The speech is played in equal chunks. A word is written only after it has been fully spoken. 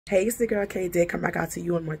Hey, it's the girl Kdiddavis, come back out to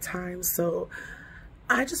you one more time. So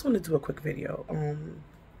I just want to do a quick video.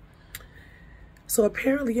 So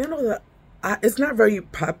apparently, you know that it's not very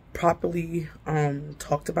properly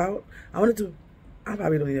talked about. I'll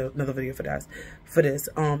probably do another video for that. For this,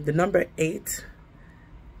 the number 8,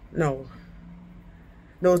 no,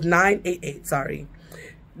 it's 988. Sorry,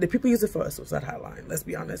 the people use it for a suicide hotline. Let's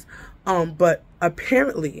be honest. But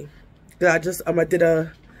apparently, that I did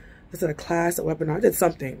a class, a webinar. I did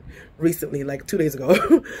something recently, like 2 days ago.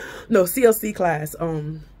 No, CLC class.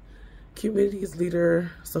 Communities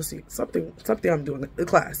leader, something I'm doing the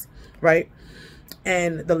class, right?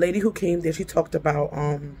 And the lady who came there, she talked about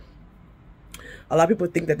a lot of people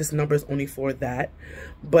think that this number is only for that,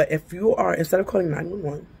 but if you are, instead of calling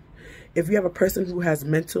 911, if you have a person who has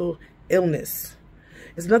mental illness,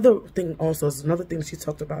 it's another thing. Also, it's another thing she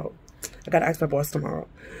talked about. I gotta ask my boss tomorrow.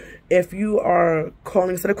 If you are calling,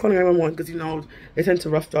 instead of calling 911, because you know they tend to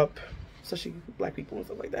rough up, especially black people and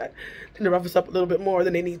stuff like that, tend to rough us up a little bit more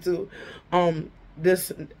than they need to.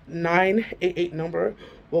 This 988 number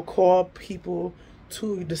will call people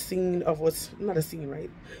to the scene of what's not a scene, right?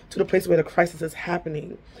 To the place where the crisis is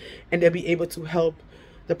happening, and they'll be able to help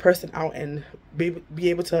the person out and be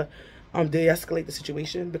able to de-escalate the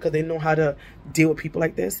situation, because they know how to deal with people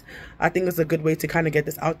like this. I think it's a good way to kind of get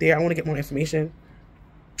this out there. I want to get more information.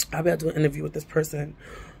 I'll be able to do an interview with this person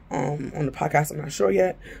on the podcast. I'm not sure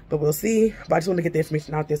yet, but we'll see. But I just want to get the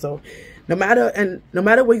information out there. So no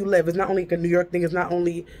matter where you live, it's not only a New York thing, it's not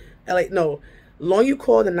only LA. No, long you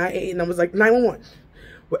call the 988 numbers, like 911,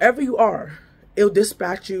 wherever you are, it'll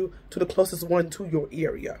dispatch you to the closest one to your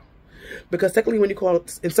area. Because technically, when you call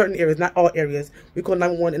in certain areas, not all areas, we call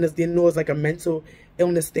 911, and they know it's like a mental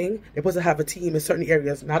illness thing. They're supposed to have a team in certain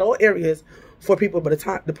areas, not all areas, for people. But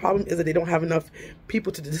the problem is that they don't have enough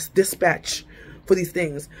people to dispatch for these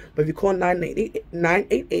things. But if you call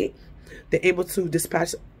 988, they're able to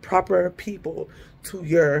dispatch proper people to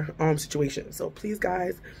your situation. So please,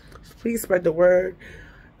 guys, please spread the word.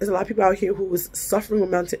 There's a lot of people out here who is suffering with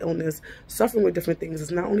mental illness, suffering with different things.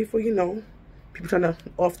 It's not only for, you know, people trying to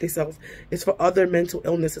off themselves. It's for other mental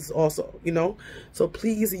illnesses also, you know. So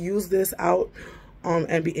please use this out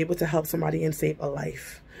and be able to help somebody and save a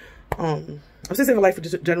life. I'm saying save a life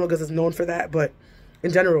in general because it's known for that, but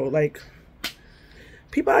in general, like,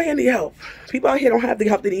 people out here need help. People out here don't have the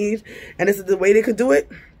help they need, and this is the way they could do it.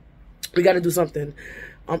 We got to do something.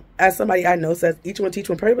 As somebody I know says, each one teach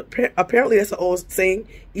one. Apparently that's an old saying,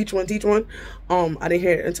 each one teach one. I didn't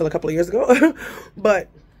hear it until a couple of years ago, but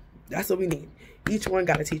that's what we need. Each one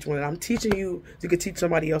got to teach one, and I'm teaching you so you can teach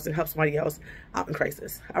somebody else and help somebody else out in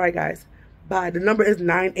crisis. All right, guys. Bye. The number is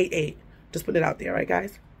 988. Just put it out there. All right,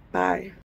 guys. Bye.